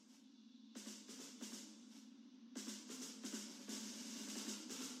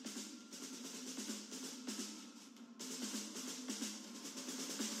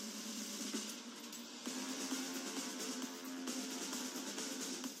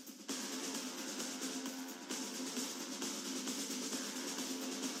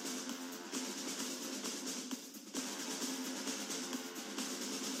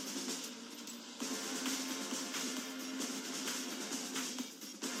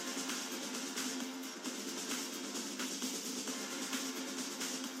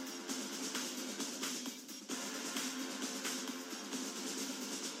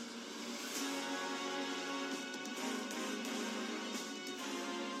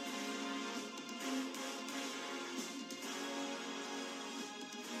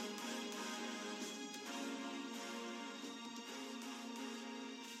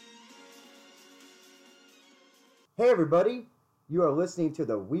Hey everybody, you are listening to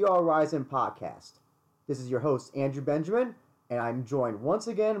the We Are Rising podcast. This is your host Andrew Benjamin, and I'm joined once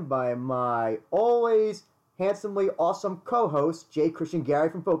again by my always handsomely awesome co-host Jay Christian Gary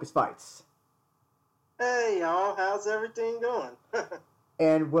from Focus Fights. Hey y'all, how's everything going?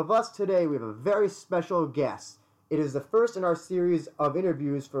 And with us today we have a very special guest. It is the first in our series of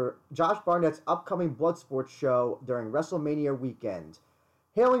interviews for Josh Barnett's upcoming Bloodsport show during WrestleMania weekend.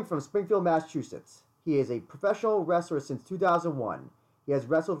 Hailing from Springfield, Massachusetts, he is a professional wrestler since 2001. He has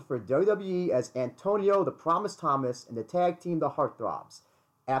wrestled for WWE as Antonio the Promise Thomas and the tag team The Heartthrobs.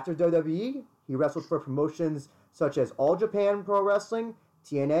 After WWE, he wrestled for promotions such as All Japan Pro Wrestling,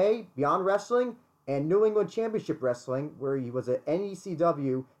 TNA, Beyond Wrestling, and New England Championship Wrestling, where he was an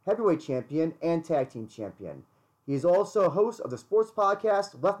NECW heavyweight champion and tag team champion. He is also host of the sports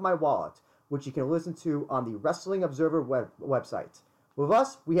podcast Left My Wallet, which you can listen to on the Wrestling Observer website. With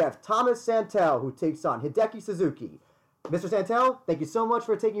us, we have Thomas Santel, who takes on Hideki Suzuki. Mr. Santel, thank you so much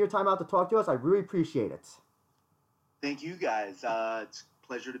for taking your time out to talk to us. I really appreciate it. Thank you, guys. It's a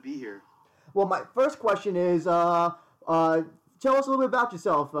pleasure to be here. Well, my first question is, tell us a little bit about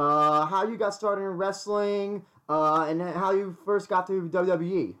yourself, how you got started in wrestling, and how you first got to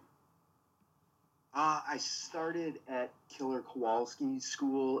WWE. I started at Killer Kowalski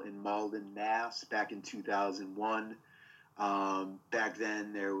School in Malden, Mass. back in 2001. Back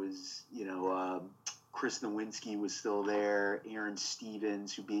then, there was, Chris Nowinski was still there, Aaron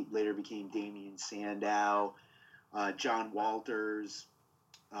Stevens, who later became Damian Sandow, John Walters,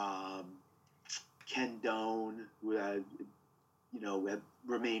 Ken Doan, who I, have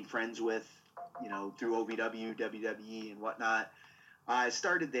remained friends with, through OVW, WWE, and whatnot. I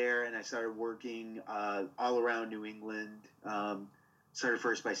started there, and I started working all around New England. Started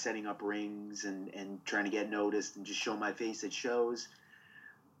first by setting up rings and trying to get noticed and just show my face at shows.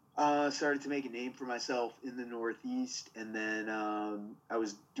 Started to make a name for myself in the Northeast, and then I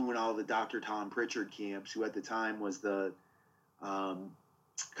was doing all the Dr. Tom Pritchard camps, who at the time was the kind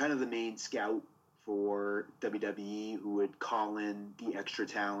of the main scout for WWE, who would call in the extra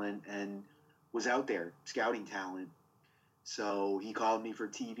talent and was out there scouting talent. So he called me for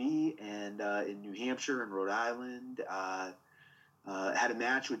TV, and in New Hampshire and Rhode Island, had a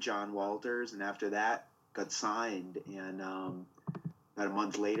match with John Walters, and after that got signed. And about a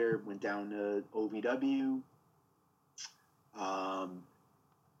month later, went down to OVW.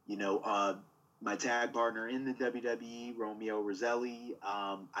 My tag partner in the WWE, Romeo Roselli,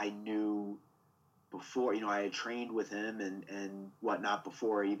 I knew before, I had trained with him and whatnot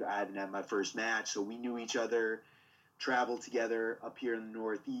before I even had my first match. So we knew each other, traveled together up here in the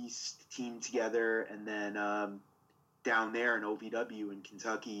Northeast, teamed together, and then down there in OVW in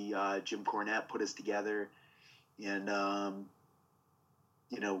Kentucky, Jim Cornette put us together, and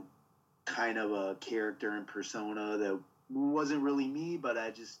kind of a character and persona that wasn't really me, but I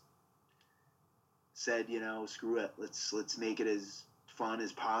just said, screw it, let's make it as fun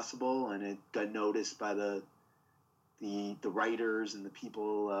as possible, and it got noticed by the writers and the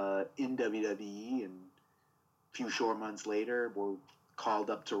people in WWE, and a few short months later, we're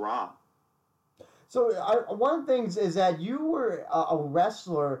called up to Raw. So one of the things is that you were a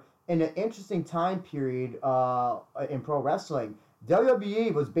wrestler in an interesting time period in pro wrestling.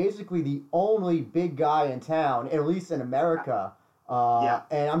 WWE was basically the only big guy in town, at least in America. Yeah.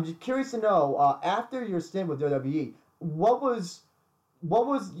 And I'm just curious to know, after your stint with WWE, what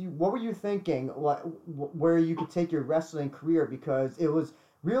were you thinking, where you could take your wrestling career? Because it was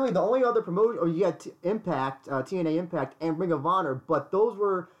really the only other promotion, or you had Impact, TNA Impact, and Ring of Honor, but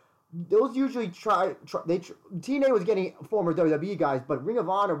those usually TNA was getting former WWE guys, but Ring of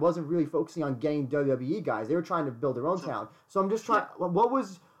Honor wasn't really focusing on getting WWE guys. They were trying to build their own town. So I'm just trying. Yeah. What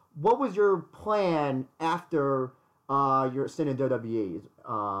was your plan after your stint in WWE?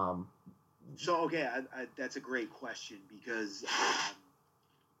 That's a great question, because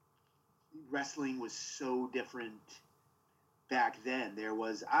wrestling was so different back then.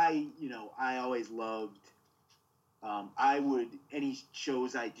 I always loved. Any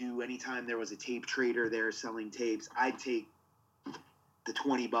shows I do, anytime there was a tape trader there selling tapes, I'd take the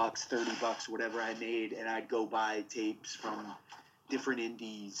 $20, $30, whatever I made, and I'd go buy tapes from different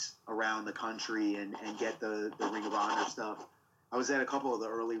indies around the country and get the Ring of Honor stuff. I was at a couple of the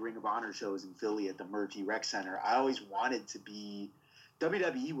early Ring of Honor shows in Philly at the Murphy Rec Center. I always wanted to be,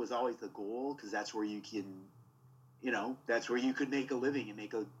 WWE was always the goal, because that's where you can, that's where you could make a living and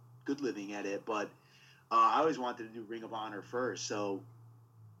make a good living at it. But I always wanted to do Ring of Honor first. So,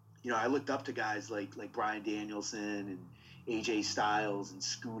 I looked up to guys like Bryan Danielson and AJ Styles and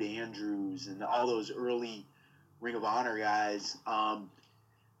Scoot Andrews and all those early Ring of Honor guys.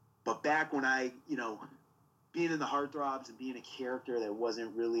 But back when I, being in the Heartthrobs and being a character that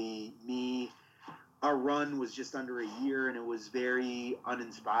wasn't really me. Our run was just under a year, and it was very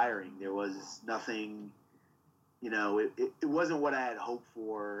uninspiring. There was nothing, it wasn't what I had hoped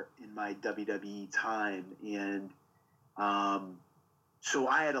for in my WWE time. And so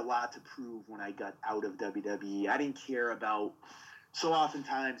I had a lot to prove when I got out of WWE. I didn't care about, so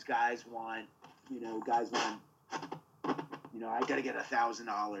oftentimes guys want, I got to get $1,000 and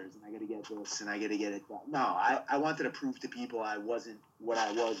I got to get this and I got to get it. No, I wanted to prove to people I wasn't what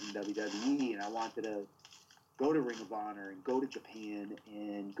I was in WWE, and I wanted to go to Ring of Honor and go to Japan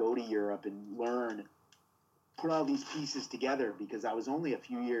and go to Europe and learn, put all these pieces together, because I was only a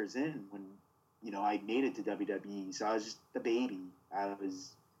few years in when, I made it to WWE. So I was just a baby. I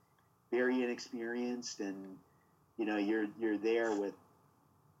was very inexperienced, and, you're there with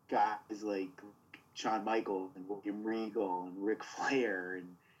guys like Shawn Michaels and William Regal and Ric Flair,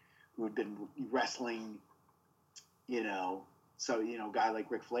 and who had been wrestling, so, a guy like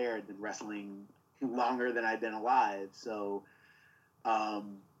Ric Flair had been wrestling longer than I'd been alive. So,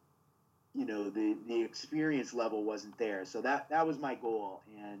 the experience level wasn't there. So that was my goal.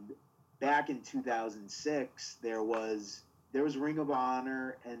 And back in 2006, there was Ring of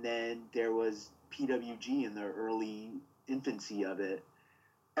Honor, and then there was PWG in the early infancy of it.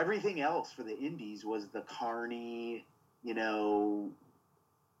 Everything else for the indies was the Carney,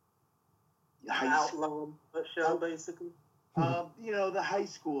 Outlaw show, basically. The high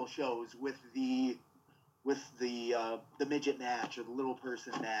school shows with the midget match or the little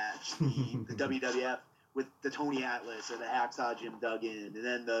person match, the WWF with the Tony Atlas or the Hacksaw Jim Duggan, and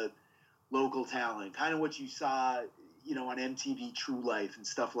then the local talent, kind of what you saw, on MTV True Life and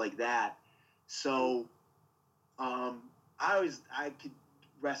stuff like that. So, I could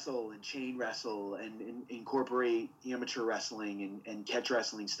wrestle and chain wrestle and incorporate amateur wrestling and catch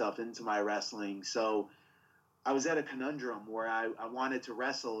wrestling stuff into my wrestling. So I was at a conundrum where I wanted to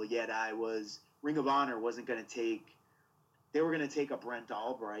wrestle, yet Ring of Honor wasn't going to take, they were going to take a Brent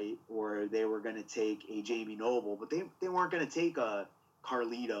Albright, or they were going to take a Jamie Noble, but they weren't going to take a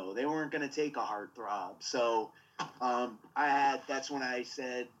Carlito. They weren't going to take a Heartthrob. So that's when I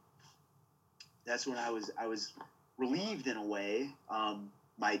was relieved in a way.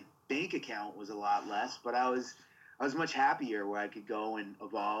 My bank account was a lot less, but I was much happier where I could go and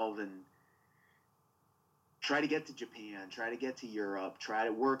evolve and try to get to Japan, try to get to Europe, try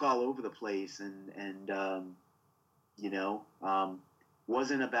to work all over the place, and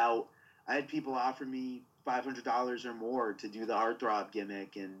wasn't about. I had people offer me $500 or more to do the Heartthrob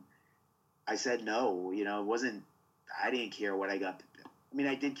gimmick, and I said no. It wasn't. I didn't care what I got. I mean,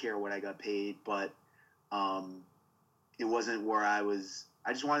 I did care what I got paid, but it wasn't where I was.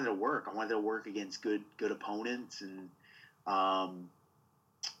 I just wanted to work. I wanted to work against good opponents and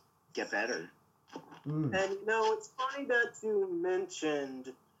get better. And it's funny that you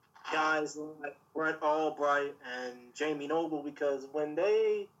mentioned guys like Brent Albright and Jamie Noble, because when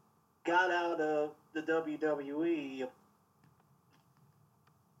they got out of the WWE,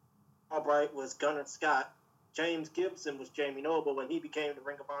 Albright was Gunnar Scott, James Gibson was Jamie Noble. When he became the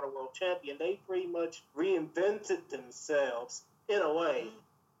Ring of Honor World Champion, they pretty much reinvented themselves in a way.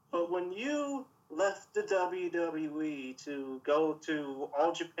 But when you left the WWE to go to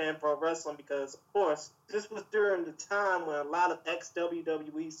All Japan Pro Wrestling, because, of course, this was during the time when a lot of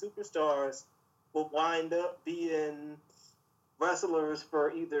ex-WWE superstars would wind up being wrestlers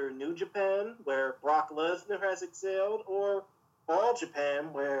for either New Japan, where Brock Lesnar has excelled, or All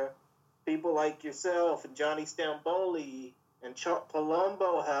Japan, where people like yourself and Johnny Stamboli and Chuck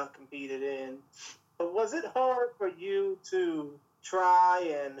Palumbo have competed in. But was it hard for you to try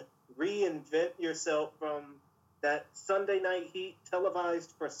and reinvent yourself from that Sunday Night Heat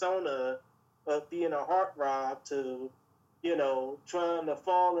televised persona of being a heartthrob to, trying to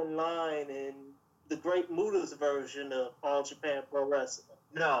fall in line in the Great Muta's version of All Japan Pro Wrestling?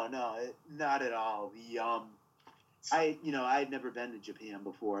 No, not at all. I had never been to Japan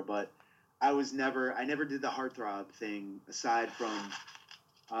before, but I never did the Heartthrob thing aside from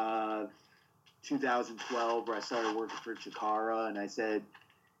 2012, where I started working for Chikara, and I said,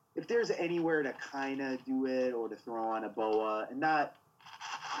 if there's anywhere to kind of do it or to throw on a boa and not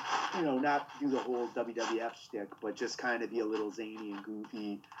do the whole WWF shtick, but just kind of be a little zany and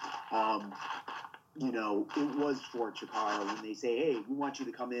goofy, it was for Chikara when they say, hey, we want you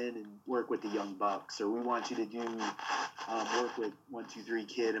to come in and work with the Young Bucks, or we want you to do work with 1-2-3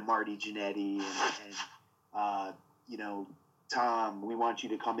 Kid and Marty Jannetty and Tom, we want you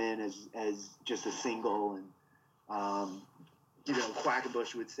to come in as just a single, and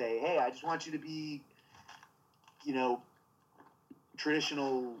Quackenbush would say, hey, I just want you to be,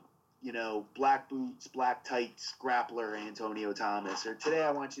 traditional black boots, black tights, grappler Antonio Thomas, or today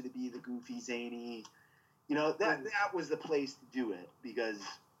I want you to be the goofy, zany. That was the place to do it, because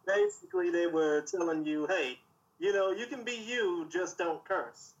basically they were telling you, hey, you can be you, just don't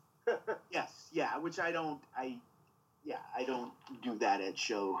curse. Yes, yeah, which I don't do that at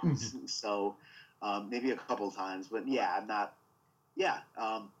shows. Mm-hmm. So maybe a couple times, but yeah, I'm not. Yeah,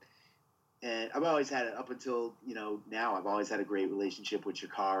 and I've always had it up until now. I've always had a great relationship with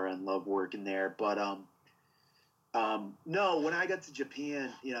Chikara and love working there. But no, when I got to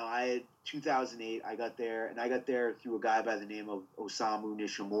Japan, I had 2008. I got there through a guy by the name of Osamu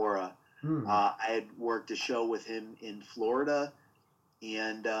Nishimura. Mm. I had worked a show with him in Florida,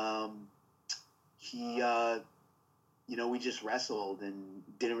 and he, we just wrestled and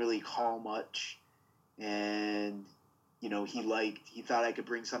didn't really call much, and he thought I could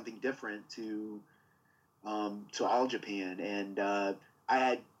bring something different to All Japan, and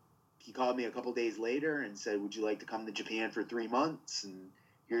he called me a couple days later and said, "Would you like to come to Japan for 3 months? And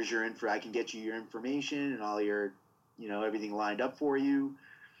here's your info. I can get you your information and all your, everything lined up for you."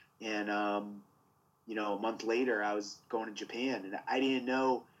 And a month later, I was going to Japan, and I didn't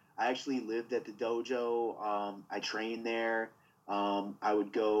know. I actually lived at the dojo. I trained there. I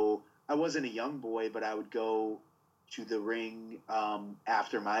would go. I wasn't a young boy, but I would go to the ring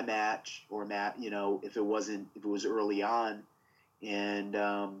after my match, or if it was early on, and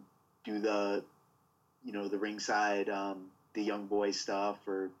do the the ringside the young boy stuff,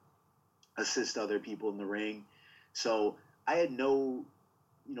 or assist other people in the ring. So I had no,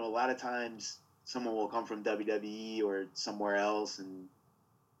 a lot of times someone will come from WWE or somewhere else and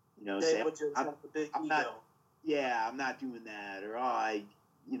say, I'm not, yeah, I'm not doing that, or I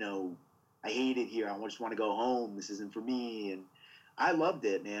hate it here. I just want to go home. This isn't for me. And I loved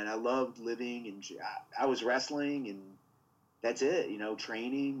it, man. I loved living, and I was wrestling, and that's it.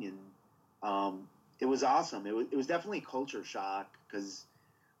 Training, and it was awesome. It was definitely culture shock, because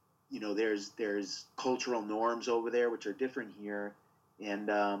there's cultural norms over there which are different here, and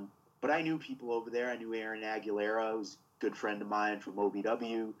but I knew people over there. I knew Aaron Aguilera, who's a good friend of mine from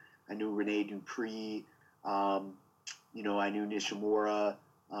OVW. I knew Rene Dupree. I knew Nishimura.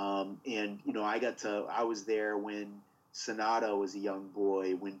 And I was there when Sonata was a young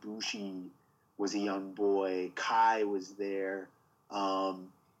boy, when Bushi was a young boy, Kai was there,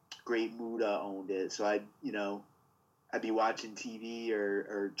 Great Muda owned it. So I'd be watching TV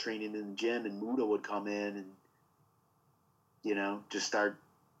or training in the gym, and Muda would come in and, just start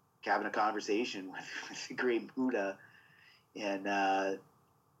having a conversation with Great Muda. And,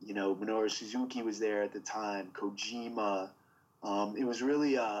 Minoru Suzuki was there at the time, Kojima. It was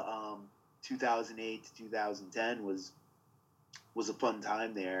really 2008 to 2010 was a fun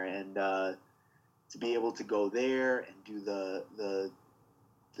time there, and to be able to go there and do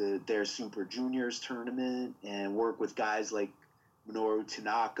their Super Juniors tournament and work with guys like Minoru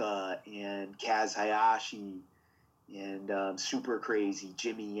Tanaka and Kaz Hayashi and Super Crazy,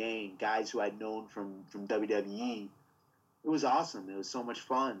 Jimmy Yang, guys who I'd known from WWE. It was awesome. It was so much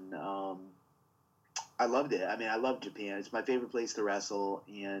fun. I loved it. I mean, I love Japan. It's my favorite place to wrestle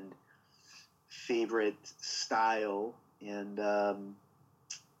and favorite style. And I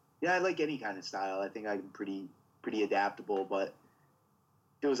like any kind of style. I think I'm pretty adaptable, but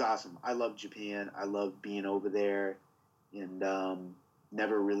it was awesome. I love Japan. I love being over there, and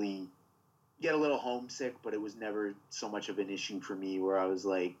never really get a little homesick, but it was never so much of an issue for me where I was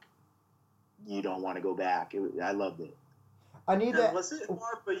like, you don't want to go back. I loved it. Was it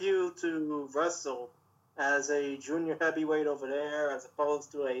hard for you to wrestle as a junior heavyweight over there as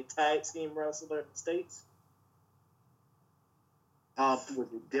opposed to a tag team wrestler in the States? Was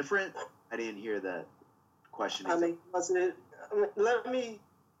it different? I didn't hear that question. I mean,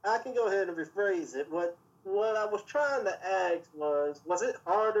 I can go ahead and rephrase it. What I was trying to ask was it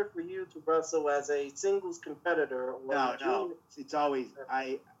harder for you to wrestle as a singles competitor? Or No. It's always,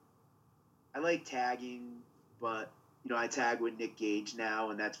 I like tagging, but I tag with Nick Gage now,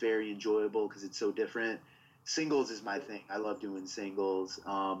 and that's very enjoyable because it's so different. Singles is my thing. I love doing singles.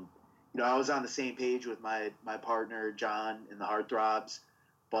 I was on the same page with my partner, John, in the Heartthrobs,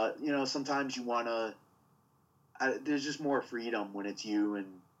 but, sometimes you want to, there's just more freedom when it's you and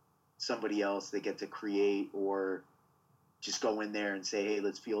somebody else that get to create, or just go in there and say, hey,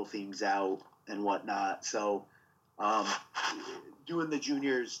 let's feel things out and whatnot. So doing the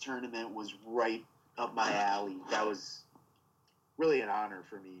juniors tournament was right up my alley. That was really an honor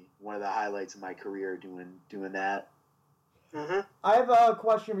for me. One of the highlights of my career doing that. Mm-hmm. I have a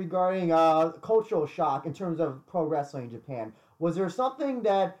question regarding cultural shock in terms of pro wrestling in Japan. Was there something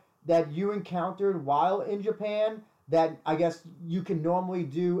that you encountered while in Japan that I guess you can normally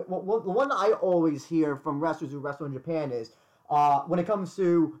do. Well, the one I always hear from wrestlers who wrestle in Japan is when it comes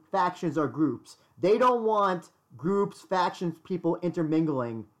to factions or groups, they don't want groups, factions, people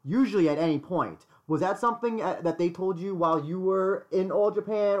intermingling, usually at any point. Was that something that they told you while you were in All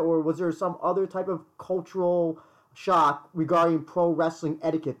Japan, or was there some other type of cultural shock regarding pro wrestling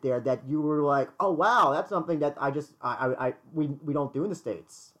etiquette there that you were like, oh wow, that's something that we don't do in the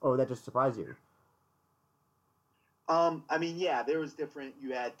States, or that just surprised you? I mean, yeah, there was different.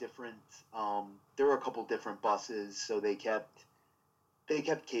 You had different. There were a couple different buses, so they kept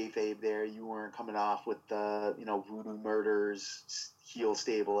kayfabe there. You weren't coming off with the Voodoo Murders heel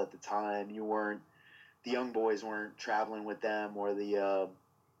stable at the time. You weren't. The Young Boys weren't traveling with them, or the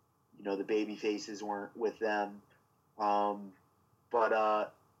baby faces weren't with them.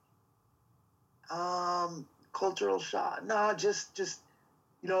 But cultural shock. No, just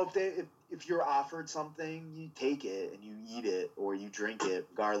if you're offered something, you take it and you eat it or you drink it,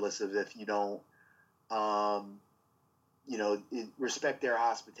 regardless of if you don't respect their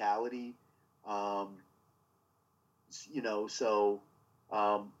hospitality. So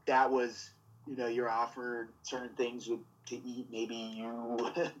that was you're offered certain things to eat. Maybe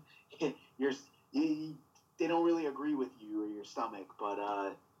they don't really agree with you or your stomach, but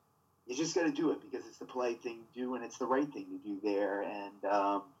you just got to do it because it's the polite thing to do and it's the right thing to do there. And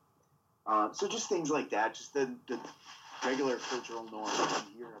so just things like that, just the regular cultural norms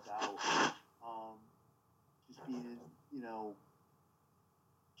you hear about,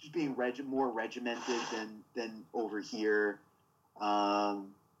 just being more regimented than over here.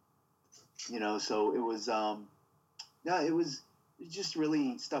 So it was it was just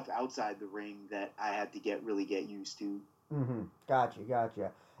really stuff outside the ring that I had to get used to. Mm-hmm. Gotcha.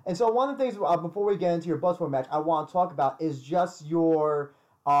 And so one of the things before we get into your Bloodsport match, I want to talk about is just your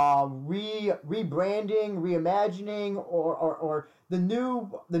rebranding, reimagining, or the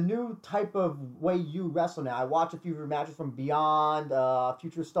new type of way you wrestle now. I watched a few of your matches from Beyond,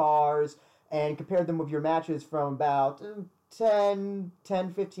 Future Stars, and compared them with your matches from about 10,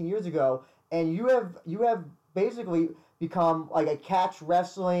 15 years ago, and you have basically become like a catch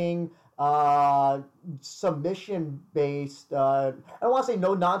wrestling, submission based. I don't want to say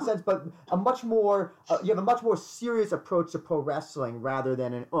no nonsense, but you have a much more serious approach to pro wrestling rather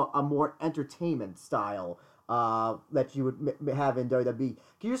than a more entertainment style that you would have in WWE.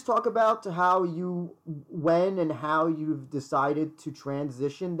 Can you just talk about when and how you've decided to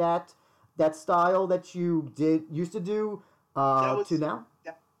transition that style that you used to do to now?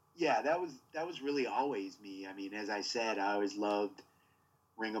 That was really always me. I mean, as I said, I always loved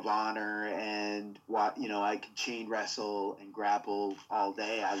Ring of Honor, and I could chain wrestle and grapple all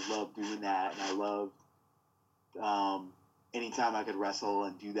day. I loved doing that, and I loved anytime I could wrestle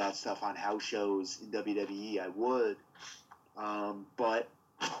and do that stuff on house shows in WWE, I would. But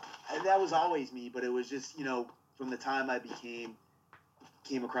that was always me. But it was just from the time I came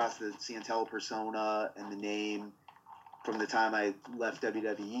across the Santel persona and the name. From the time I left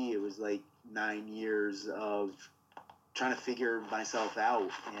WWE, it was like 9 years of trying to figure myself out.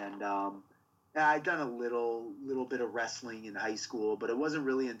 And I'd done a little bit of wrestling in high school, but it wasn't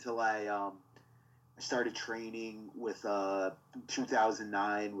really until I started training with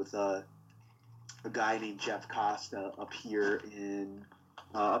 2009 with a guy named Jeff Costa up here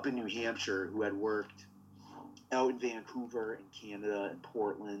up in New Hampshire, who had worked out in Vancouver and Canada and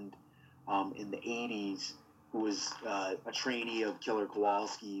Portland in the 80s, who was a trainee of Killer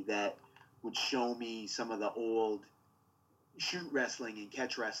Kowalski, that would show me some of the old shoot wrestling and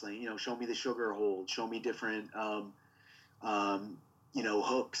catch wrestling, show me the sugar hold, show me different,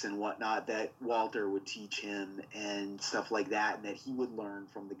 hooks and whatnot that Walter would teach him and stuff like that, and that he would learn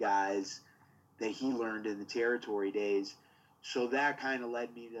from the guys that he learned in the territory days. So that kind of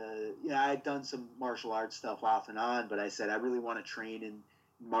led me to, I had done some martial arts stuff off and on, but I said, I really want to train in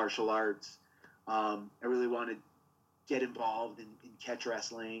martial arts. I really want to get involved in catch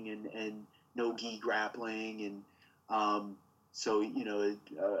wrestling and no-gi grappling. And so,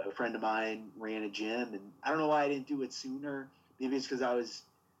 a friend of mine ran a gym, and I don't know why I didn't do it sooner. Maybe it's because I was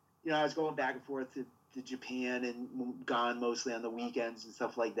going back and forth to Japan and gone mostly on the weekends and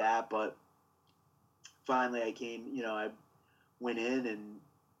stuff like that. But finally I came, I went in, and,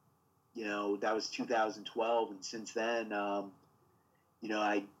 that was 2012. And since then,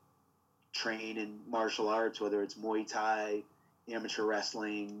 I train in martial arts, whether it's Muay Thai, amateur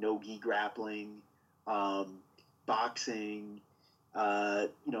wrestling, no-gi grappling, boxing. I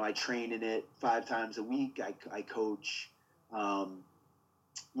train in it 5 times a week. I coach,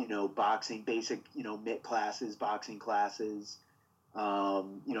 boxing, basic, mitt classes, boxing classes.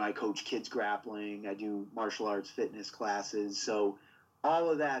 I coach kids grappling. I do martial arts fitness classes. So all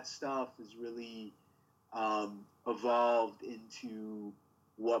of that stuff is really evolved into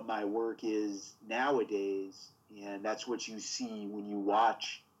what my work is nowadays, and that's what you see when you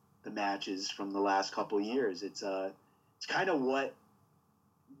watch the matches from the last couple of years. It's kind of what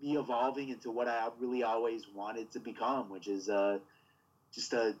me evolving into what I really always wanted to become, which is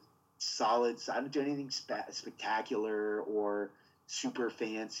just a solid. I don't do anything spectacular or super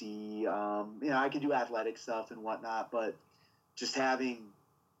fancy. I can do athletic stuff and whatnot, but just having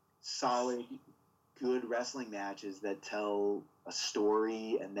solid, good wrestling matches that tell a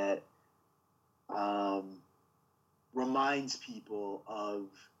story and that reminds people of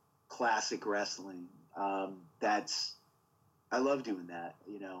classic wrestling. I love doing that,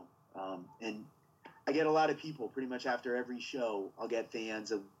 and I get a lot of people pretty much after every show. I'll get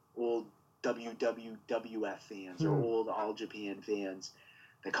fans of old WWF fans or old All Japan fans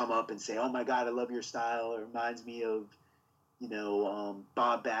that come up and say, "Oh my God, I love your style. It reminds me of,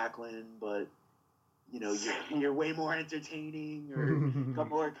 Bob Backlund, but you're way more entertaining, or got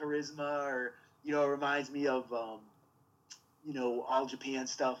more charisma, or it reminds me of All Japan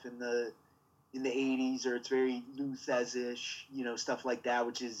stuff in the 80s, or it's very Lou Thesz-ish, stuff like that,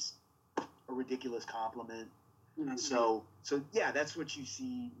 which is a ridiculous compliment." Mm-hmm. So yeah, that's what you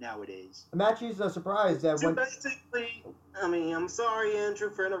see nowadays. I'm actually surprised that when basically, I'm sorry, Andrew,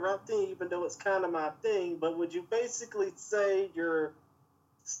 for interrupting, even though it's kind of my thing, but would you basically say your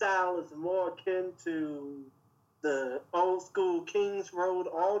style is more akin to the old school Kings Road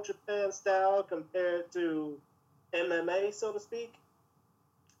All Japan style compared to MMA, so to speak?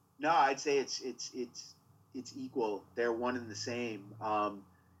 No, I'd say it's equal. They're one and the same. I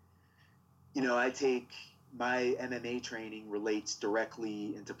take my MMA training relates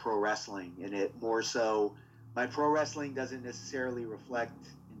directly into pro wrestling, and it more so. My pro wrestling doesn't necessarily reflect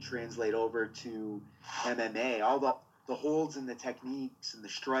and translate over to MMA. All the holds and the techniques and the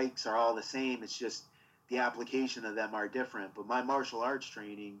strikes are all the same. It's just the application of them are different. But my martial arts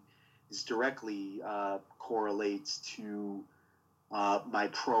training is directly correlates to my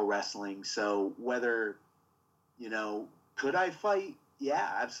pro wrestling. So whether, could I fight? Yeah,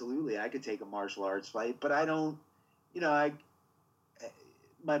 absolutely. I could take a martial arts fight, but I don't, my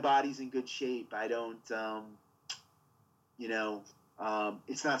body's in good shape. I don't,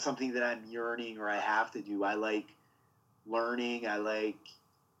 it's not something that I'm yearning or I have to do. I like learning. I like,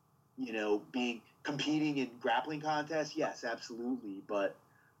 competing in grappling contests. Yes, absolutely. But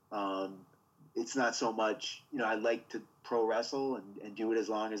it's not so much, I like to pro wrestle and do it as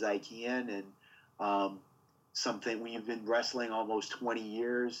long as I can. And something we've been wrestling almost 20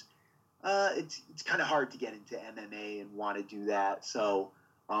 years. It's kind of hard to get into MMA and want to do that. So,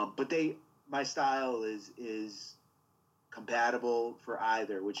 but my style is compatible for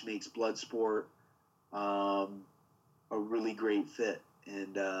either, which makes Bloodsport a really great fit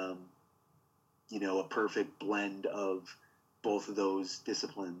and a perfect blend of both of those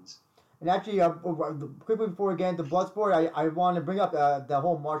disciplines. And actually, quickly before we get into Bloodsport, I want to bring up the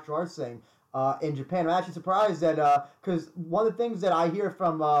whole martial arts thing in Japan. I'm actually surprised that, because one of the things that I hear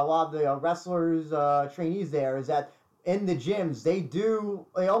from a lot of the wrestlers, trainees there, is that in the gyms, they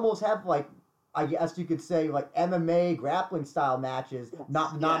almost have, like, I guess you could say, like, MMA grappling style matches,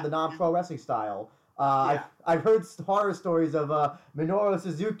 not the non-pro wrestling style. I've heard horror stories of Minoru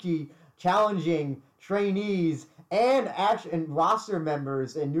Suzuki challenging trainees and roster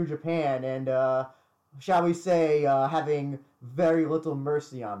members in New Japan, and shall we say, having very little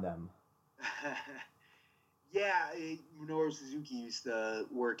mercy on them. Yeah, Minoru Suzuki used to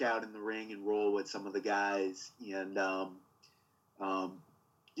work out in the ring and roll with some of the guys, and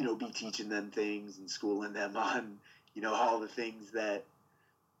be teaching them things and schooling them on all the things that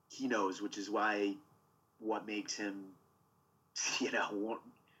he knows, which is what makes him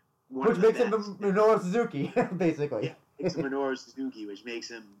which makes him Minoru Suzuki, basically. Yeah, makes him Minoru Suzuki, which makes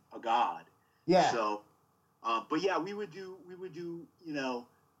him a god. Yeah. So, but yeah, we would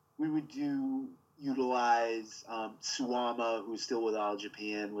utilize Suwama, who's still with All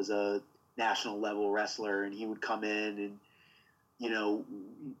Japan, was a national level wrestler, and he would come in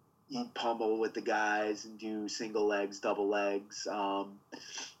and he'd pummel with the guys and do single legs, double legs, half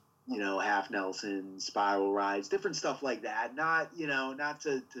Nelson, spiral rides, different stuff like that. Not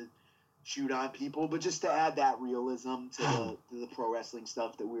to shoot on people, but just to add that realism to the pro wrestling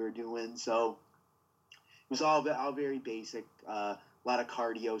stuff that we were doing. So it was all very basic. A lot of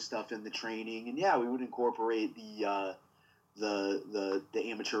cardio stuff in the training, and yeah, we would incorporate the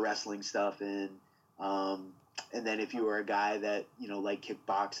amateur wrestling stuff in. And then if you were a guy that like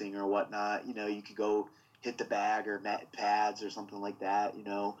kickboxing or whatnot, you could go hit the bag or pads or something like that.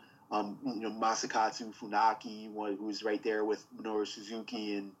 Masakatsu Funaki, who was right there with Minoru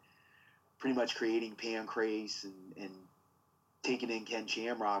Suzuki and pretty much creating Pancrase and taking in Ken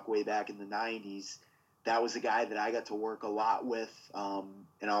Shamrock way back in the 90s. That was a guy that I got to work a lot with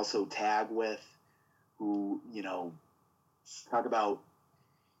and also tag with, who, talk about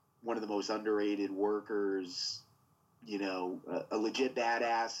one of the most underrated workers, a legit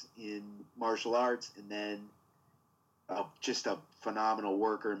badass in martial arts, and then just a phenomenal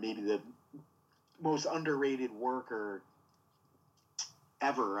worker, maybe the most underrated worker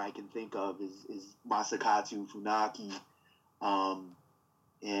ever I can think of is Masakatsu Funaki.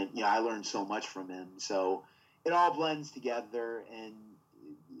 And I learned so much from him. So it all blends together, and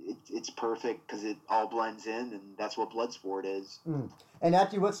it's perfect because it all blends in, and that's what Bloodsport is. And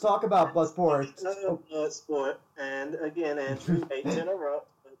actually, let's talk about Bloodsport. Bloodsport, and again, Andrew, hate to interrupt.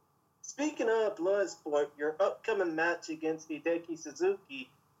 But speaking of Bloodsport, your upcoming match against Hideki Suzuki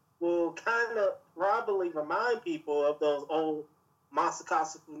will kind of probably remind people of those old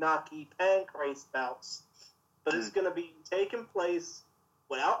Masakatsu Funaki Pancrase bouts, but it's going to be taking place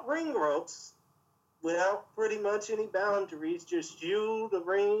without ring ropes, without pretty much any boundaries, just you, the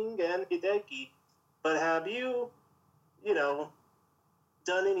ring, and Hideki. But have you,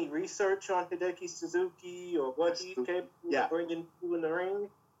 done any research on Hideki Suzuki or what he's capable of bringing you in the ring?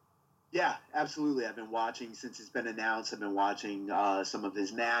 Yeah, absolutely. I've been watching since it's been announced. I've been watching some of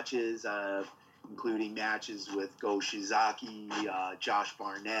his matches, including matches with Go Shizaki, Josh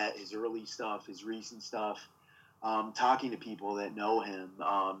Barnett, his early stuff, his recent stuff. Talking to people that know him,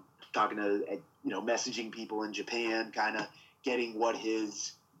 talking to, messaging people in Japan, kind of getting what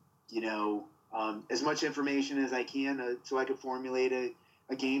his, as much information as I can so I could formulate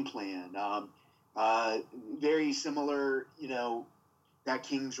a game plan. Very similar, that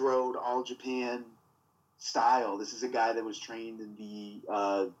Kings Road All Japan style. This is a guy that was trained in the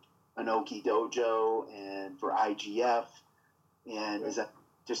Inoki Dojo and for IGF, and is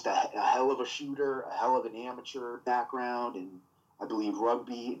just a hell of a shooter, a hell of an amateur background, and I believe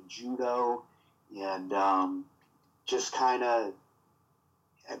rugby and judo, and just kind of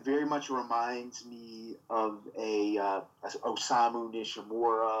very much reminds me of a Osamu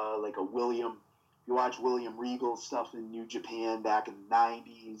Nishimura, like a William. If you watch William Regal's stuff in New Japan back in the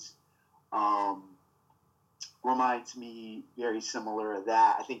 90s, reminds me very similar of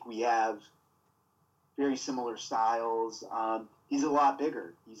that. I think we have very similar styles. He's a lot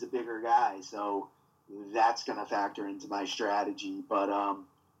bigger. He's a bigger guy, so that's going to factor into my strategy. But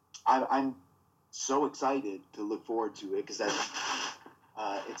I'm so excited to look forward to it because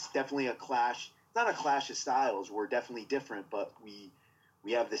it's definitely a clash. It's not a clash of styles. We're definitely different, but we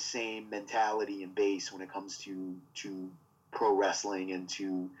have the same mentality and base when it comes to pro wrestling and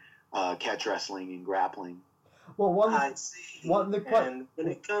to catch wrestling and grappling. Well, I see. And when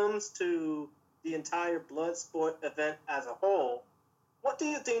it comes to the entire Bloodsport event as a whole, what do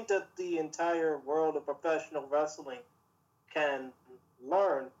you think that the entire world of professional wrestling can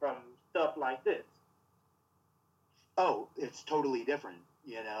learn from stuff like this? Oh, it's totally different.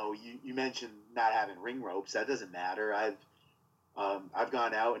 You mentioned not having ring ropes. That doesn't matter. I've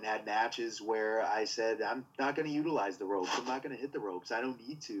gone out and had matches where I said, I'm not going to utilize the ropes. I'm not going to hit the ropes. I don't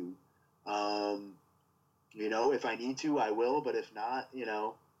need to. If I need to, I will. But if not,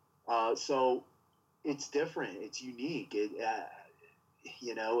 so it's different. It's unique.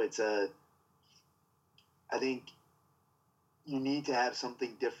 I think you need to have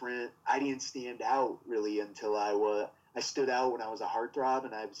something different. I didn't stand out really until I stood out when I was a Heartthrob,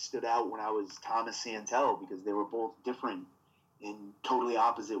 and I stood out when I was Thomas Santel, because they were both different in totally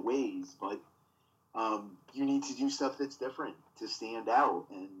opposite ways. But you need to do stuff that's different to stand out,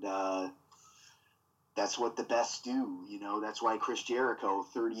 and that's what the best do. That's why Chris Jericho,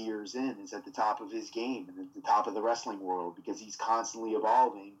 30 years in, is at the top of his game and at the top of the wrestling world, because he's constantly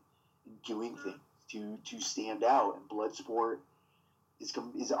evolving and doing things to stand out. And Bloodsport is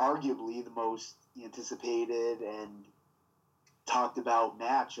arguably the most anticipated and talked about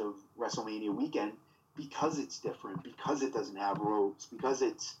match of WrestleMania weekend, because it's different, because it doesn't have ropes, because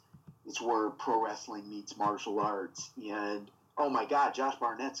it's where pro wrestling meets martial arts. And oh my God, Josh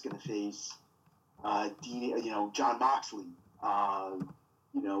Barnett's going to face John Moxley.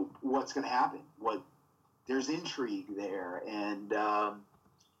 What's going to happen? There's intrigue there, and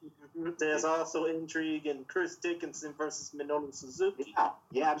there's also intrigue in Chris Dickinson versus Minoru Suzuki.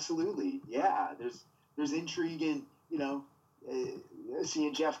 Yeah, absolutely. Yeah, there's intrigue in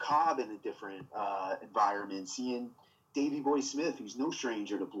seeing Jeff Cobb in a different environment, seeing Davey Boy Smith, who's no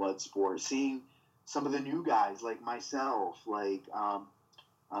stranger to Bloodsport, seeing some of the new guys like myself, like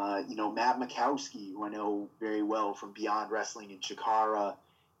Matt Mikowski, who I know very well from Beyond Wrestling in Chikara,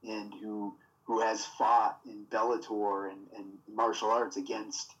 and who has fought in Bellator and martial arts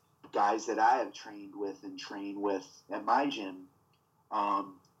against guys that I have trained with at my gym.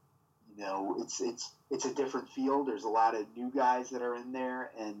 It's a different field. There's a lot of new guys that are in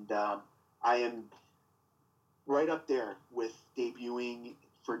there, and I am right up there with debuting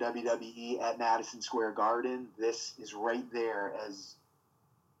for WWE at Madison Square Garden. This is right there as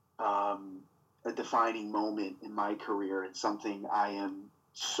a defining moment in my career, and something I am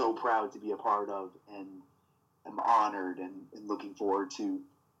so proud to be a part of, and am honored and looking forward to.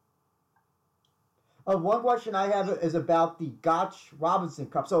 One question I have is about the Gotch Robinson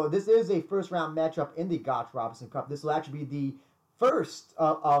Cup. So this is a first round matchup in the Gotch Robinson Cup. This will actually be the first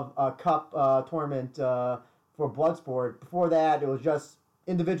of a cup tournament for Bloodsport. Before that, it was just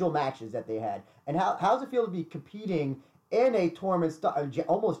individual matches that they had. And how does it feel to be competing in a tournament,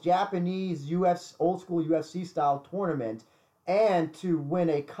 almost Japanese old school UFC style tournament, and to win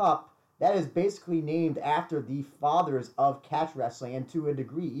a cup that is basically named after the fathers of catch wrestling, and to a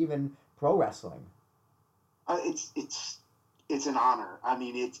degree even pro wrestling? It's an honor. I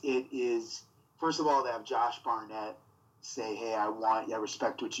mean, it is, first of all, to have Josh Barnett say, hey, I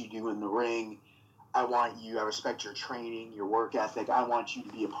respect what you do in the ring. I respect your training, your work ethic. I want you to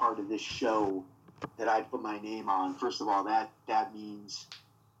be a part of this show that I put my name on. First of all, that means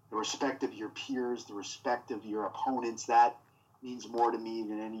the respect of your peers, the respect of your opponents. That means more to me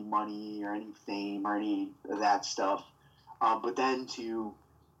than any money or any fame or any of that stuff. But then to,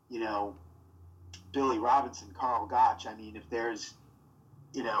 Billy Robinson, Carl Gotch, I mean, if there's,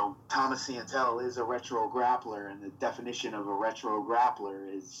 Thomas Santel is a retro grappler, and the definition of a retro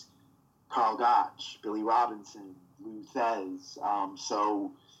grappler is Carl Gotch, Billy Robinson, Lou Thez.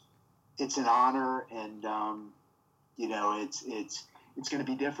 So it's an honor, and, it's going to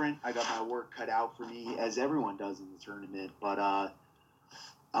be different. I got my work cut out for me, as everyone does in the tournament, but,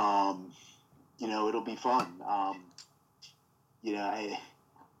 it'll be fun.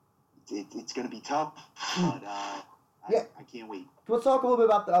 It's going to be tough, but I can't wait. Let's talk a little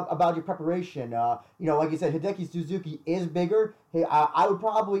bit about your preparation. Like you said, Hideki Suzuki is bigger. Hey, I would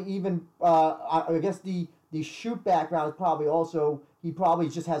probably even I guess the shoot background is probably also, he probably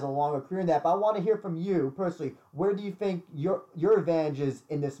just has a longer career in that. But I want to hear from you personally. Where do you think your advantages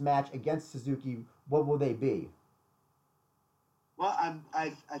in this match against Suzuki? What will they be? Well,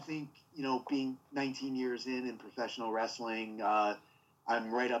 I think being 19 years in professional wrestling,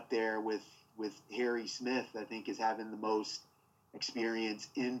 I'm right up there with Harry Smith. I think is having the most experience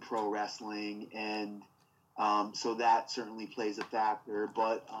in pro wrestling, and so that certainly plays a factor.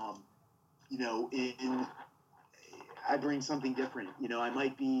 But I bring something different. I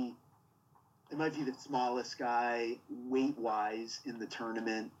might be the smallest guy weight wise in the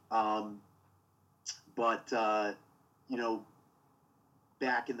tournament, but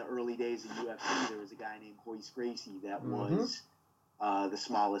back in the early days of UFC, there was a guy named Hoist Gracie that was the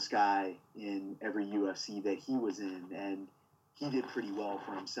smallest guy in every UFC that he was in, and he did pretty well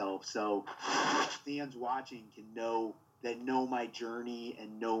for himself. So fans watching can know my journey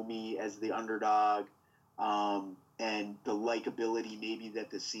and know me as the underdog, and the likability maybe that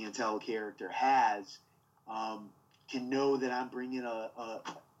the Santel character has, can know that I'm bringing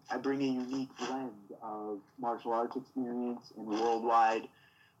I bring a unique blend of martial arts experience and worldwide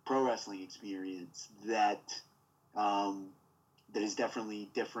pro wrestling experience that is definitely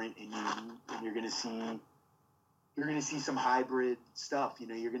different and unique, and you're gonna see some hybrid stuff.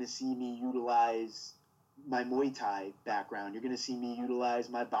 You're gonna see me utilize my Muay Thai background. You're gonna see me utilize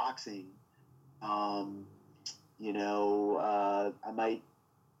my boxing. I might,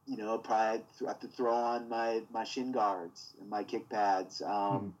 probably have to throw on my shin guards and my kick pads.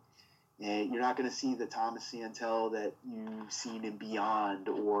 And you're not going to see the Thomas Santel that you've seen in Beyond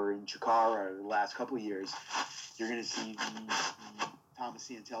or in Chikara the last couple of years. You're going to see the Thomas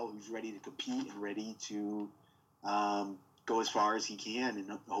Santel who's ready to compete and ready to go as far as he can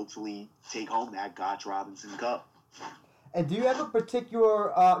and hopefully take home that Gotch Robinson Cup. And do you have a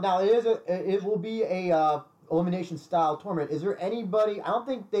particular now it will be a elimination style tournament. Is there anybody? I don't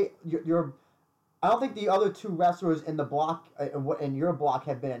think the other two wrestlers in the block in your block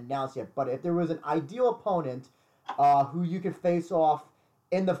have been announced yet. But if there was an ideal opponent who you could face off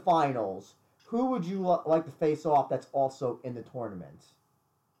in the finals, who would you like to face off that's also in the tournament?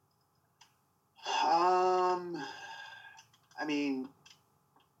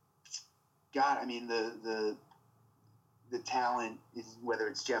 The talent is, whether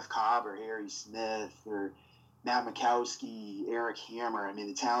it's Jeff Cobb or Harry Smith or Matt Mikowski, Eric Hammer.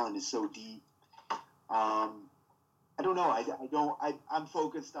 The talent is so deep. I don't know. I'm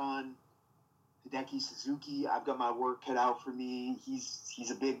focused on Hideki Suzuki. I've got my work cut out for me.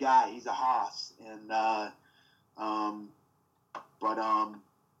 He's a big guy. He's a hoss, and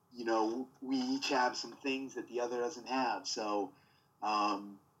you know, we each have some things that the other doesn't have. So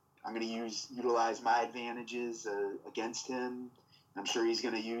I'm going to utilize my advantages against him. I'm sure he's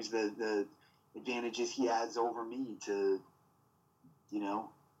going to use the advantages he has over me to, you know,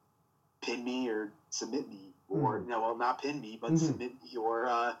 pin me or submit me, or no, well, not pin me, but submit me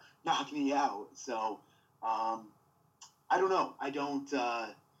or knock me out. So I don't know. I don't,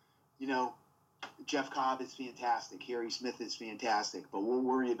 you know, Jeff Cobb is fantastic. Harry Smith is fantastic, but we'll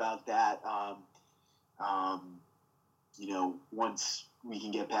worry about that, you know, once we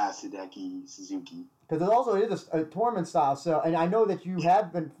can get past Hideki Suzuki. Because it is a tournament style. So, and I know that you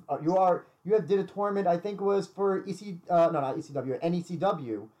have been, you have did a tournament. I think it was for not ECW,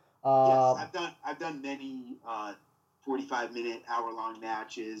 NECW. Yes, I've done many 45-minute, hour-long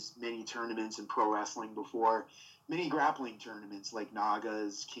matches, many tournaments in pro wrestling before, many grappling tournaments like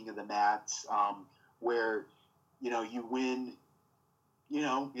Naga's King of the Mats, where, you know, you win, you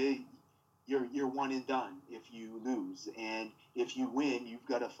know, you're one and done if you lose, and if you win, you've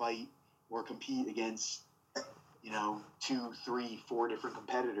got to fight or compete against, you know, 2, 3, 4 different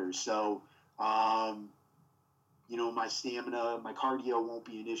competitors. So, you know, my stamina, my cardio won't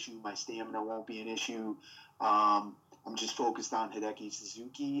be an issue. My stamina won't be an issue. I'm just focused on Hideki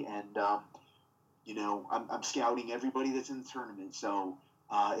Suzuki, and you know, I'm scouting everybody that's in the tournament. So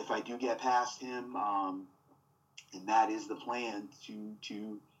if I do get past him, and that is the plan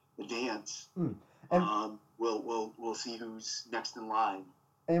to advance, we'll see who's next in line.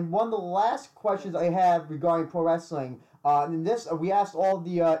 And one of the last questions I have regarding pro wrestling, and this we asked all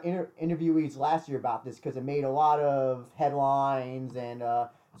the interviewees last year about this because it made a lot of headlines and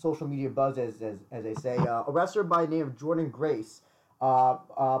social media buzz, as they say. A wrestler by the name of Jordan Grace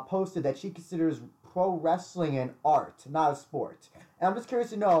posted that she considers pro wrestling an art, not a sport. And I'm just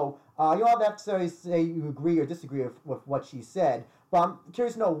curious to know, you don't have to necessarily say you agree or disagree with what she said, but I'm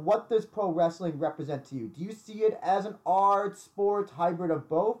curious to know, what does pro wrestling represent to you? Do you see it as an art, sport, hybrid of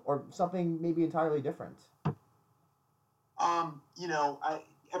both, or something maybe entirely different? You know,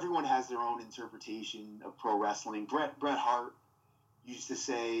 everyone has their own interpretation of pro wrestling. Bret Hart used to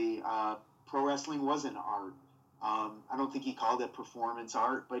say pro wrestling was an art. I don't think he called it performance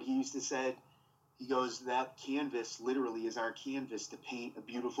art, but he used to say, he goes, that canvas literally is our canvas to paint a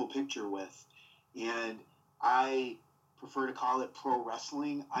beautiful picture with. And I prefer to call it pro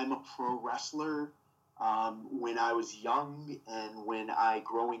wrestling. I'm a pro wrestler. When I was young and when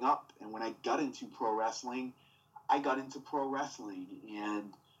growing up and when I got into pro wrestling, I got into pro wrestling.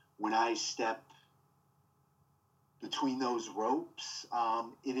 And when I step between those ropes,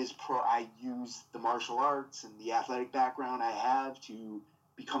 it is I use the martial arts and the athletic background I have to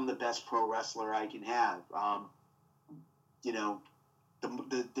become the best pro wrestler I can have. You know,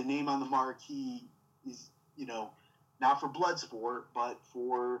 the name on the marquee is, you know, not for Bloodsport, but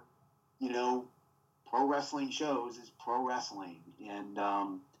for, you know, pro wrestling shows is pro wrestling. And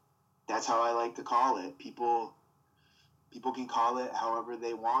that's how I like to call it. People can call it however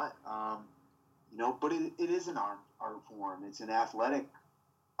they want, you know, but it is an art form. It's an athletic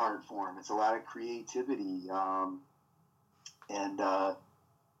art form. It's a lot of creativity.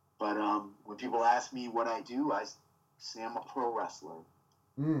 But when people ask me what I do, I say I'm a pro wrestler.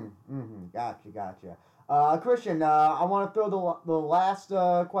 Gotcha. Christian, I want to throw the last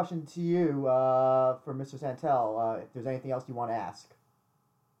question to you for Mr. Santel. If there's anything else you want to ask.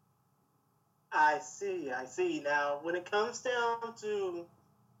 I see. Now, when it comes down to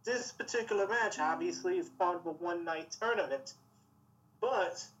this particular match, obviously it's part of a one-night tournament.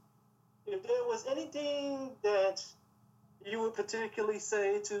 But if there was anything that you would particularly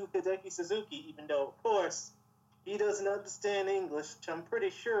say to Hideki Suzuki, even though, of course, he doesn't understand English, which I'm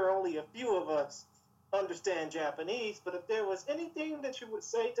pretty sure only a few of us understand Japanese, but if there was anything that you would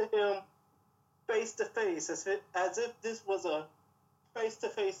say to him face-to-face, as if this was a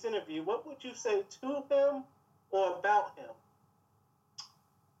face-to-face interview, what would you say to him or about him?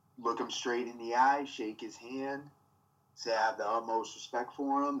 Look him straight in the eye, shake his hand, say I have the utmost respect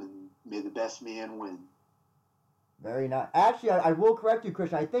for him, and may the best man win. Very nice. Actually, I will correct you,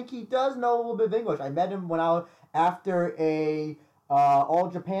 Christian. I think he does know a little bit of English. I met him after a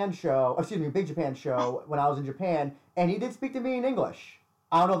Big Japan show when I was in Japan, and he did speak to me in English.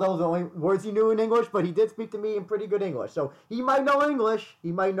 I don't know if that was the only words he knew in English, but he did speak to me in pretty good English. So he might know English.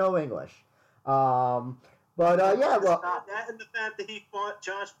 Yeah, well, that and the fact that he fought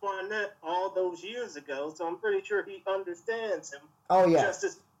Josh Barnett all those years ago, so I'm pretty sure he understands him. Oh yeah. Just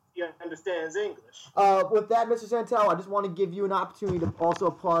as he understands English. With that, Mr. Santel, I just want to give you an opportunity to also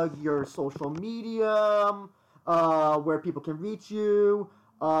plug your social media, where people can reach you.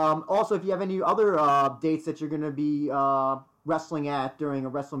 Also, if you have any other dates that you're going to be wrestling at during a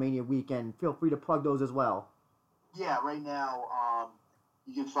WrestleMania weekend, feel free to plug those as well. Yeah, right now,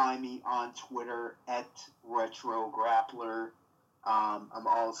 you can find me on Twitter at Retro Grappler. I'm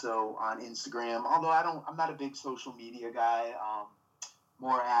also on Instagram, although I'm not a big social media guy.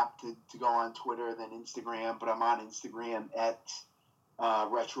 More apt to go on Twitter than Instagram, but I'm on Instagram at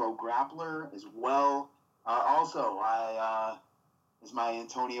Retro Grappler as well. Also, I as my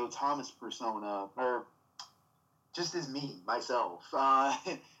Antonio Thomas persona, or just as me, myself. I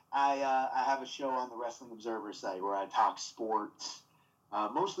have a show on the Wrestling Observer site where I talk sports,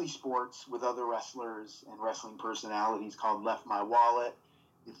 mostly sports, with other wrestlers and wrestling personalities, called Left My Wallet.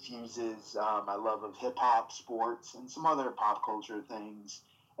 It fuses my love of hip-hop, sports, and some other pop culture things,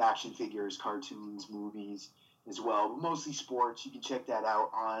 action figures, cartoons, movies as well, but mostly sports. You can check that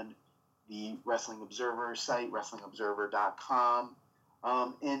out on the Wrestling Observer site, WrestlingObserver.com.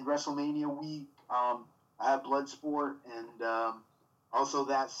 And WrestleMania week, I have Bloodsport, and also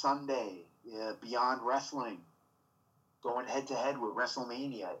that Sunday, Beyond Wrestling, going head-to-head with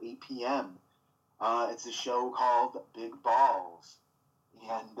WrestleMania, 8 p.m. It's a show called Big Balls.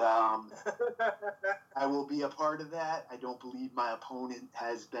 And I will be a part of that. I don't believe my opponent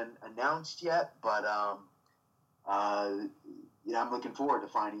has been announced yet, but I'm looking forward to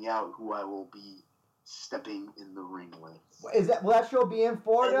finding out who I will be stepping in the ring with. Will that show be in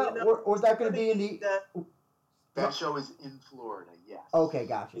Florida, or is that going to be in the? That show is in Florida. Yes. Okay,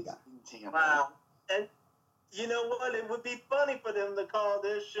 gotcha. In Tampa. Wow. And you know what? It would be funny for them to call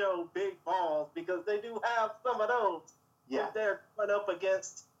this show Big Balls, because they do have some of those. Yeah. If they're coming up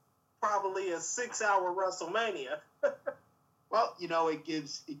against probably a 6-hour WrestleMania. Well, it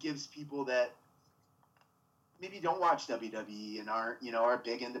gives people that maybe don't watch WWE and are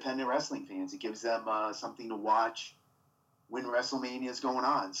big independent wrestling fans. It gives them something to watch when WrestleMania is going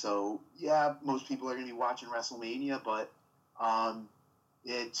on. So yeah, most people are going to be watching WrestleMania, but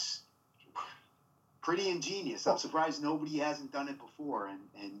it's pretty ingenious. I'm surprised nobody hasn't done it before.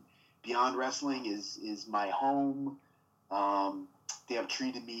 And Beyond Wrestling is my home. They have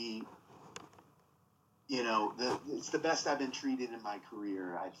treated me, it's the best I've been treated in my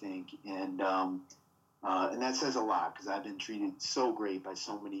career, I think. And that says a lot, because I've been treated so great by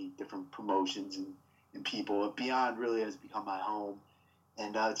so many different promotions and people. Beyond really has become my home.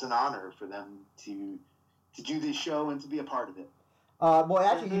 And it's an honor for them to do this show and to be a part of it. Well,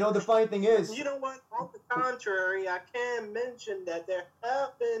 actually, the funny thing is... You know what? On the contrary, I can mention that there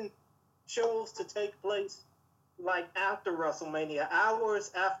have been shows to take place like after WrestleMania,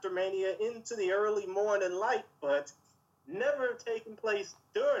 hours after Mania, into the early morning light, but never taking place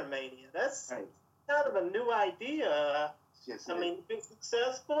during Mania. That's right. Kind of a new idea. Yes, I mean, if it's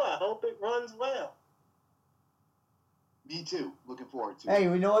successful, I hope it runs well. Me too. Looking forward to it. Hey,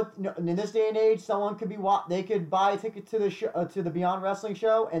 you know what? In this day and age, someone could they could buy a ticket to the show, to the Beyond Wrestling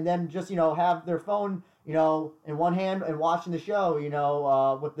show, and then just have their phone in one hand and watching the show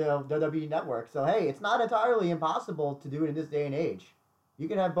with the WWE network. So hey, it's not entirely impossible to do it in this day and age. You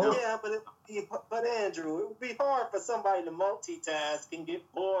can have both. Yeah, but Andrew, it would be hard for somebody to multitask and get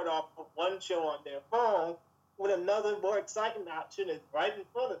bored off of one show on their phone when another more exciting option is right in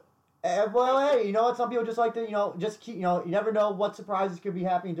front of them. Well, hey, some people just like to, just keep, you never know what surprises could be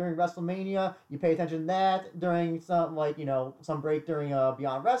happening during WrestleMania. You pay attention to that during some, some break during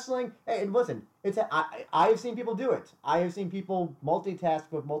Beyond Wrestling. Hey, and listen, I have seen people do it. I have seen people multitask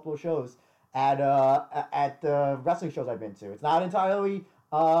with multiple shows at the wrestling shows I've been to. It's not entirely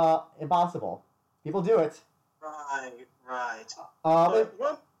impossible. People do it. Right. But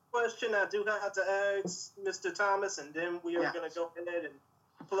one question I do have to ask Mr. Thomas, and then we are going to go ahead and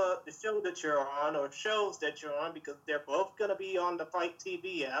plug the show that you're on, or shows that you're on, because they're both going to be on the Fight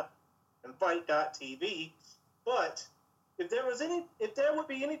TV app and Fight.tv. But if there would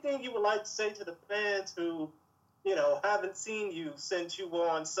be anything you would like to say to the fans who, haven't seen you since you were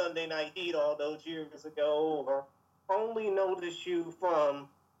on Sunday Night Heat all those years ago, or only noticed you from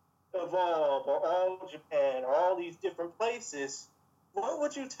Evolve or All Japan or all these different places, what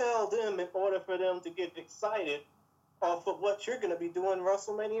would you tell them in order for them to get excited off of what you're going to be doing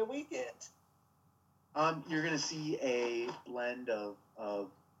WrestleMania weekend? You're going to see a blend of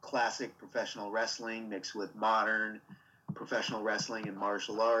classic professional wrestling mixed with modern professional wrestling and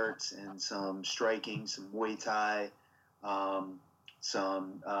martial arts, and some striking, some Muay Thai,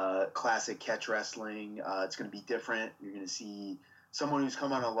 some classic catch wrestling. It's going to be different. You're going to see someone who's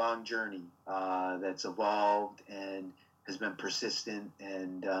come on a long journey that's evolved and has been persistent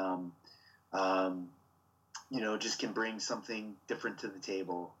and just can bring something different to the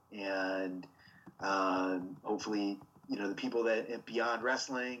table. And hopefully, the people that beyond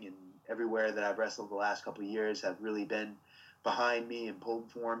wrestling and everywhere that I've wrestled the last couple of years have really been behind me and pulled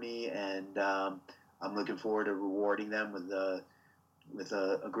for me. And I'm looking forward to rewarding them with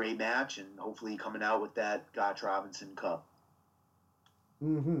a great match and hopefully coming out with that Gotch Robinson Cup.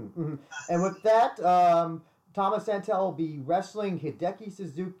 And with that, Thomas Santel will be wrestling Hideki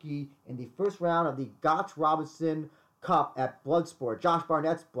Suzuki in the first round of the Gotch Robinson Cup at Bloodsport, Josh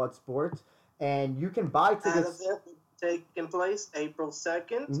Barnett's Bloodsport. And you can buy tickets. That event taking place April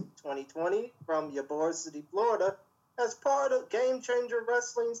 2nd, 2020, from Ybor City, Florida, as part of Game Changer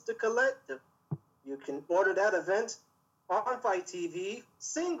Wrestling's The Collective. You can order that event on Fight TV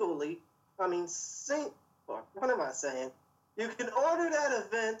singly. What am I saying? You can order that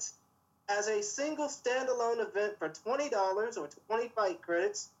event as a single standalone event for $20 or 20 fight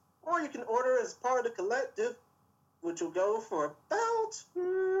credits, or you can order it as part of The Collective, which will go for about,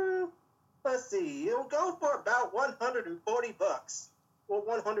 it'll go for about $140 or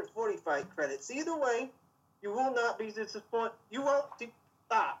 140 fight credits. Either way, you will not be disappointed. You will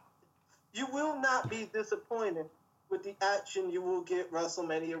not be disappointed with the action you will get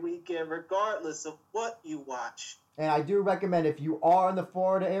WrestleMania weekend, regardless of what you watch. And I do recommend, if you are in the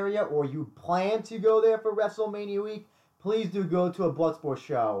Florida area or you plan to go there for WrestleMania week, please do go to a Bloodsport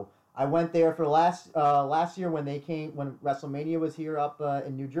show. I went there for last year when WrestleMania was here up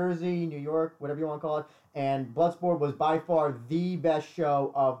in New Jersey, New York, whatever you want to call it, and Bloodsport was by far the best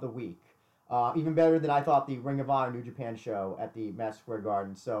show of the week. Even better than I thought the Ring of Honor New Japan show at the Madison Square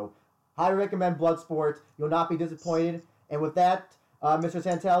Garden. So, highly recommend Bloodsport. You'll not be disappointed. And with that, Mr.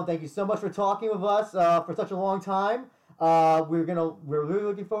 Santel, thank you so much for talking with us for such a long time. We're really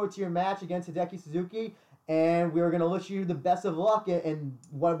looking forward to your match against Hideki Suzuki, and we're gonna wish you the best of luck in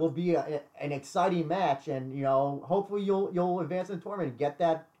what will be an exciting match. And hopefully you'll advance in the tournament and get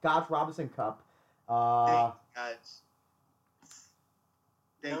that Gotch Robinson Cup. Hey guys,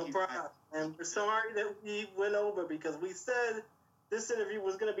 no problem. And we're sorry that we went over because we said this interview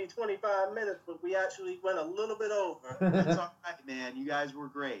was going to be 25 minutes, but we actually went a little bit over. That's all right, man. You guys were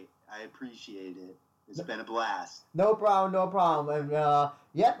great. I appreciate it. It's been a blast. No problem. And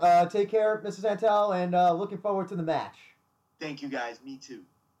take care, Mr. Santel, and looking forward to the match. Thank you, guys. Me too.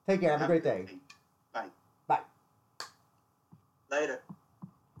 Take care. Have a great day. Bye. Bye. Later.